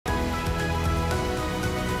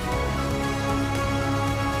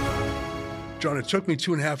John, it took me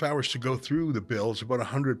 2.5 hours to go through the bill. It's about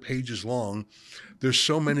 100 pages long. There's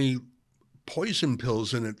so many poison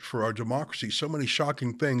pills in it for our democracy, so many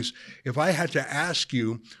shocking things. If I had to ask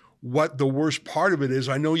you what the worst part of it is,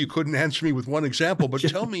 I know you couldn't answer me with one example, but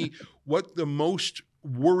tell me what the most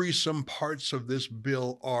worrisome parts of this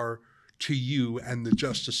bill are to you and the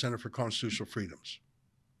Justice Center for Constitutional Freedoms.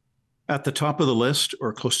 At the top of the list,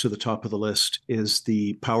 or close to the top of the list, is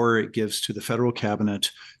the power it gives to the federal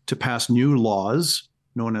cabinet to pass new laws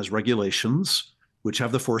known as regulations, which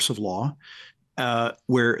have the force of law,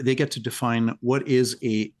 where they get to define what is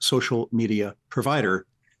a social media provider.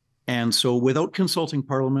 And so without consulting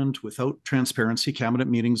Parliament, without transparency, cabinet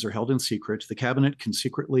meetings are held in secret. The cabinet can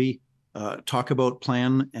secretly talk about,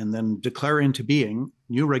 plan, and then declare into being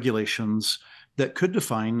new regulations that could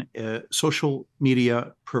define a social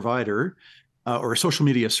media provider or a social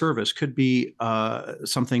media service. Could be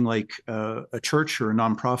something like a church or a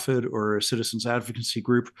nonprofit or a citizens advocacy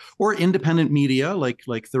group, or independent media like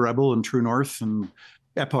The Rebel and True North and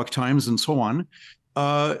Epoch Times and so on.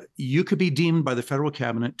 You could be deemed by the federal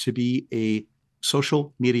cabinet to be a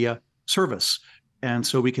social media service. And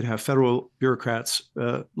so we could have federal bureaucrats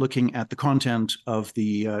looking at the content of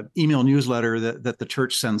the email newsletter that the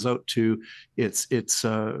church sends out to its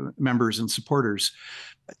members and supporters.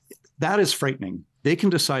 That is frightening. They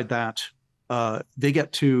can decide that. They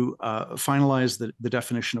get to finalize the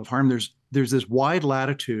definition of harm. There's this wide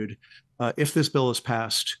latitude. If this bill is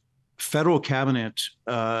passed, federal cabinet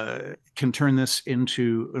can turn this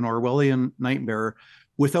into an Orwellian nightmare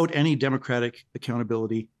without any democratic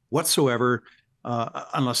accountability whatsoever.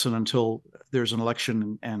 Unless and until there's an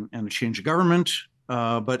election and a change of government.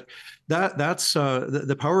 But that's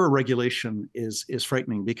the power of regulation is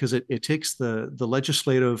frightening, because it takes the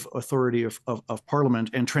legislative authority of Parliament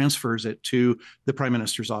and transfers it to the Prime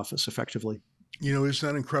Minister's office effectively. You know,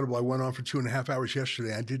 isn't that incredible? I went on for 2.5 hours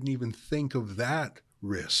yesterday. I didn't even think of that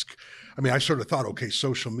risk. I mean, I sort of thought, okay,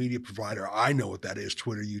 social media provider, I know what that is: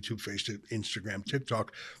 Twitter, YouTube, Facebook, Instagram,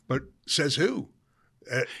 TikTok, but says who?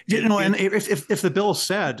 And if the bill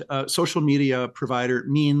said social media provider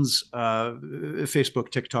means Facebook,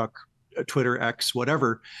 TikTok, Twitter, X,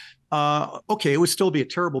 whatever, okay, it would still be a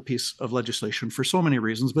terrible piece of legislation for so many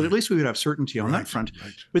reasons, but at least we would have certainty on that front.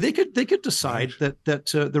 Right. But they could decide that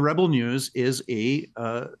the Rebel News is a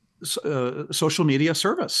social media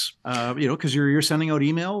service, because you're sending out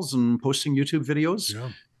emails and posting YouTube videos. Yeah.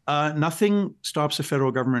 Nothing stops the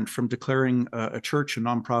federal government from declaring a church, a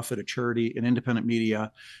nonprofit, a charity, an independent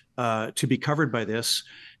media to be covered by this.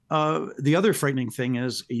 The other frightening thing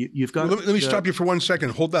is you've got. Let me stop you for 1 second.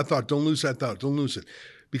 Hold that thought. Don't lose that thought. Don't lose it,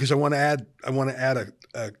 because I want to add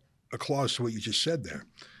a clause to what you just said there.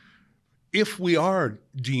 If we are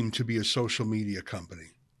deemed to be a social media company,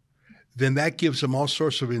 then that gives them all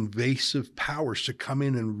sorts of invasive powers to come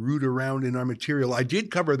in and root around in our material. I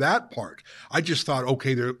did cover that part. I just thought,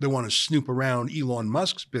 okay, they want to snoop around Elon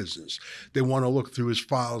Musk's business. They want to look through his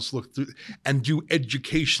files, look through and do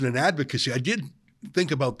education and advocacy. I did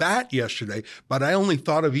think about that yesterday, but I only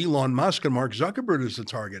thought of Elon Musk and Mark Zuckerberg as the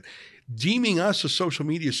target. Deeming us a social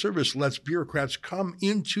media service lets bureaucrats come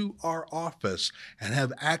into our office and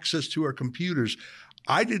have access to our computers.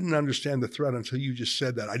 I didn't understand the threat until you just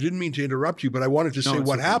said that. I didn't mean to interrupt you, but I wanted to say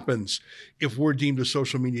what happens if we're deemed a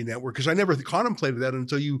social media network, because I never contemplated that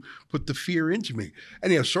until you put the fear into me.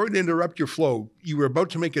 Anyhow, sorry to interrupt your flow. You were about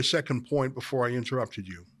to make a second point before I interrupted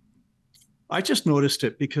you. I just noticed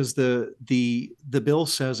it because the bill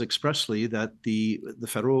says expressly that the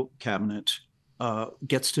federal cabinet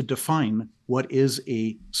gets to define what is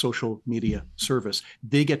a social media service.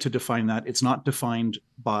 They get to define that. It's not defined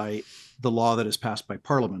by the law that is passed by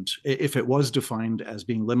Parliament. If it was defined as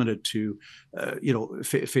being limited to,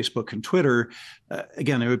 Facebook and Twitter,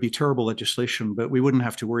 again, it would be terrible legislation, but we wouldn't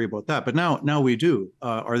have to worry about that. But now we do.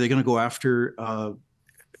 Are they going to go after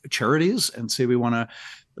charities and say we want to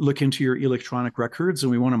look into your electronic records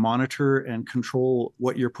and we want to monitor and control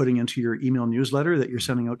what you're putting into your email newsletter that you're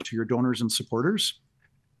sending out to your donors and supporters?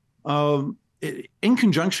 In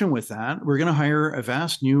conjunction with that, we're going to hire a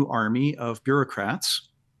vast new army of bureaucrats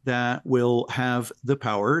that will have the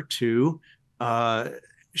power to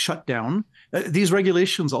shut down. These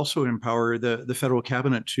regulations also empower the federal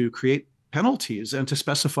cabinet to create penalties and to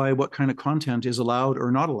specify what kind of content is allowed or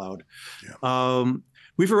not allowed. Yeah.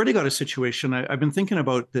 We've already got a situation. I've been thinking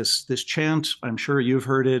about this chant. I'm sure you've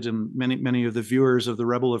heard it, and many of the viewers of The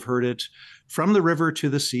Rebel have heard it. From the river to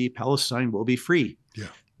the sea, Palestine will be free. Yeah.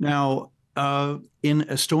 Now, in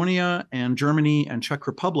Estonia and Germany and Czech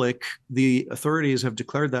Republic, the authorities have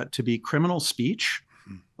declared that to be criminal speech.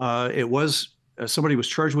 It was somebody was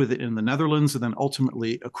charged with it in the Netherlands and then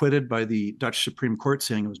ultimately acquitted by the Dutch Supreme Court,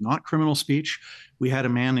 saying it was not criminal speech. We had a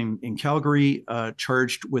man in Calgary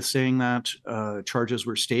charged with saying that charges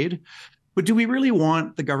were stayed. But do we really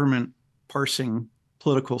want the government parsing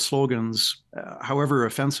political slogans, however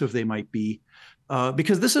offensive they might be?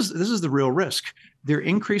 Because this is the real risk. They're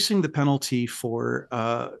increasing the penalty for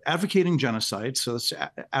advocating genocide. So let's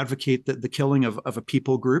advocate the killing of a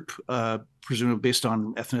people group, presumably based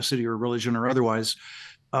on ethnicity or religion or otherwise.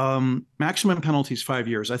 Maximum penalty is 5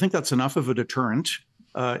 years. I think that's enough of a deterrent.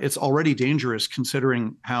 It's already dangerous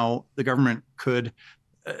considering how the government could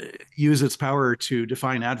use its power to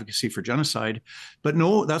define advocacy for genocide. But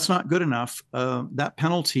no, that's not good enough. That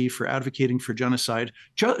penalty for advocating for genocide,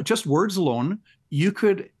 just words alone, you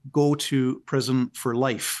could go to prison for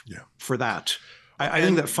life for that. I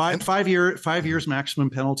think that five years maximum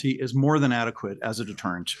penalty is more than adequate as a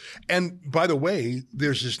deterrent. And by the way,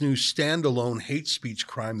 there's this new standalone hate speech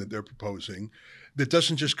crime that they're proposing that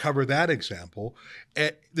doesn't just cover that example.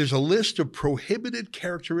 There's a list of prohibited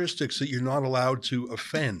characteristics that you're not allowed to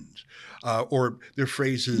offend, or their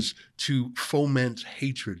phrases to foment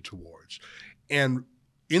hatred towards. And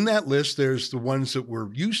in that list, there's the ones that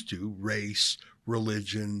we're used to: race,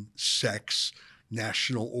 religion, sex,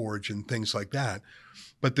 national origin, things like that.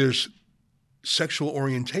 But there's sexual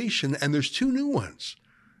orientation, and there's two new ones: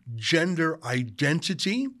 gender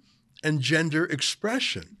identity and gender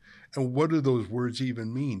expression. And what do those words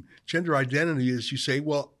even mean? Gender identity is you say,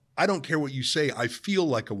 well, I don't care what you say. I feel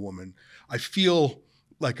like a woman. I feel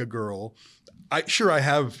like a girl. I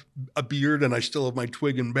have a beard and I still have my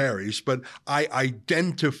twig and berries, but I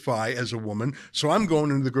identify as a woman. So I'm going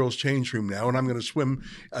into the girls' change room now and I'm going to swim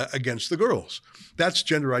against the girls. That's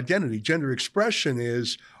gender identity. Gender expression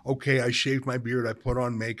is, okay, I shaved my beard, I put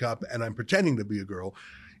on makeup, and I'm pretending to be a girl.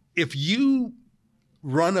 If you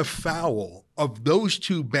run afoul of those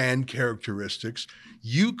two banned characteristics,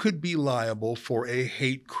 you could be liable for a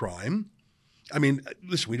hate crime. I mean,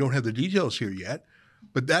 listen, we don't have the details here yet,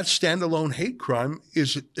 but that standalone hate crime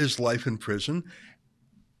is life in prison.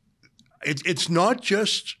 It's not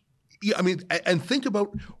just, I mean, and think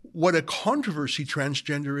about what a controversy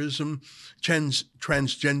transgenderism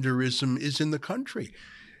is in the country.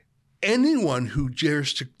 Anyone who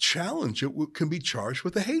dares to challenge it can be charged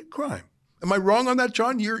with a hate crime. Am I wrong on that,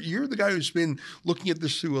 John? You're the guy who's been looking at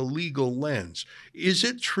this through a legal lens. Is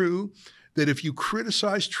it true that if you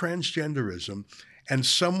criticize transgenderism and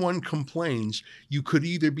someone complains, you could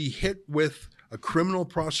either be hit with a criminal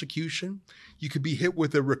prosecution, you could be hit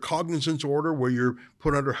with a recognizance order where you're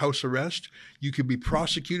put under house arrest, you could be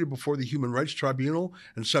prosecuted before the Human Rights Tribunal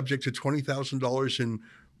and subject to $20,000 in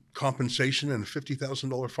compensation and a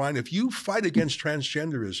 $50,000 fine? If you fight against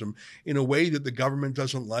transgenderism in a way that the government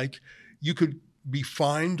doesn't like, you could be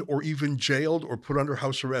fined or even jailed or put under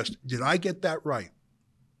house arrest. Did I get that right?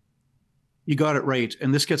 You got it right.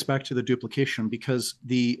 And this gets back to the duplication, because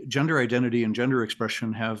the gender identity and gender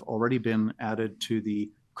expression have already been added to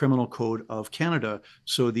the Criminal Code of Canada.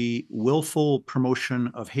 So the willful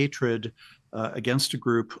promotion of hatred against a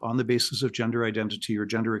group on the basis of gender identity or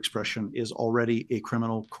gender expression is already a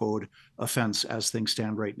criminal code offense as things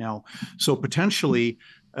stand right now. So potentially,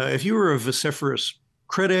 if you were a vociferous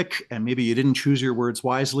critic and maybe you didn't choose your words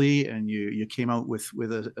wisely and you came out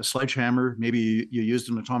with a sledgehammer, maybe you used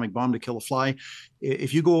an atomic bomb to kill a fly,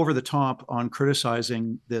 if you go over the top on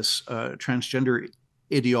criticizing this transgender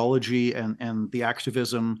ideology and the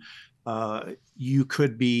activism, you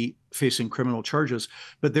could be facing criminal charges.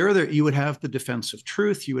 But you would have the defense of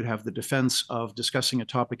truth, you would have the defense of discussing a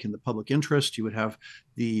topic in the public interest, you would have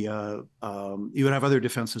other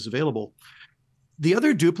defenses available. The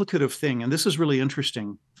other duplicative thing, and this is really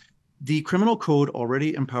interesting, the criminal code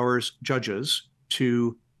already empowers judges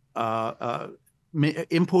to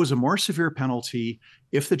impose a more severe penalty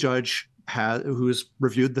if the judge who has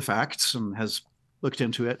reviewed the facts and has looked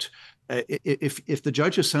into it, if the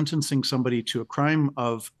judge is sentencing somebody to a crime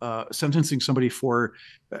of sentencing somebody for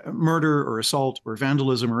murder or assault or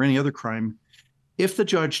vandalism or any other crime, if the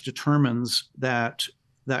judge determines that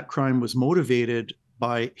that crime was motivated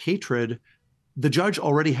by hatred, the judge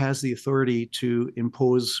already has the authority to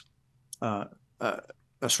impose a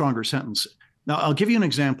stronger sentence. Now, I'll give you an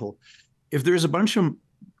example. If there's a bunch of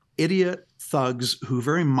idiot thugs who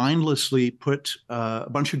very mindlessly put a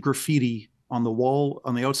bunch of graffiti on the wall,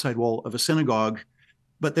 on the outside wall of a synagogue,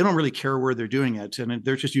 but they don't really care where they're doing it, and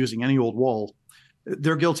they're just using any old wall,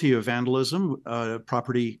 they're guilty of vandalism,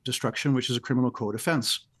 property destruction, which is a criminal code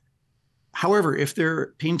offense. However, if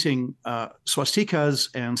they're painting swastikas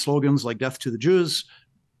and slogans like "Death to the Jews"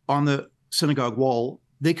 on the synagogue wall,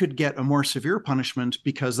 they could get a more severe punishment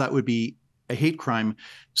because that would be a hate crime.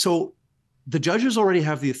 So the judges already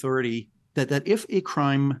have the authority that if a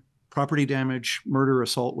crime, property damage, murder,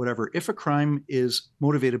 assault, whatever, if a crime is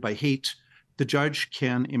motivated by hate, the judge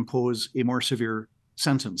can impose a more severe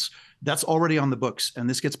sentence. That's already on the books. And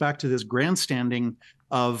this gets back to this grandstanding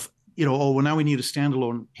of, oh, well, now we need a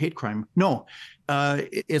standalone hate crime. No,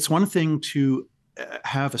 it's one thing to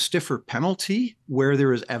have a stiffer penalty where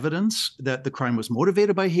there is evidence that the crime was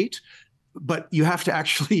motivated by hate, but you have to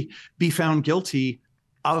actually be found guilty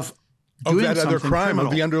of doing that other crime, criminal.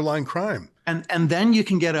 of the underlying crime. And then you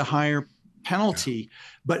can get a higher penalty. Yeah.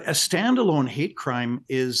 But a standalone hate crime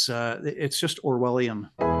is, it's just Orwellian.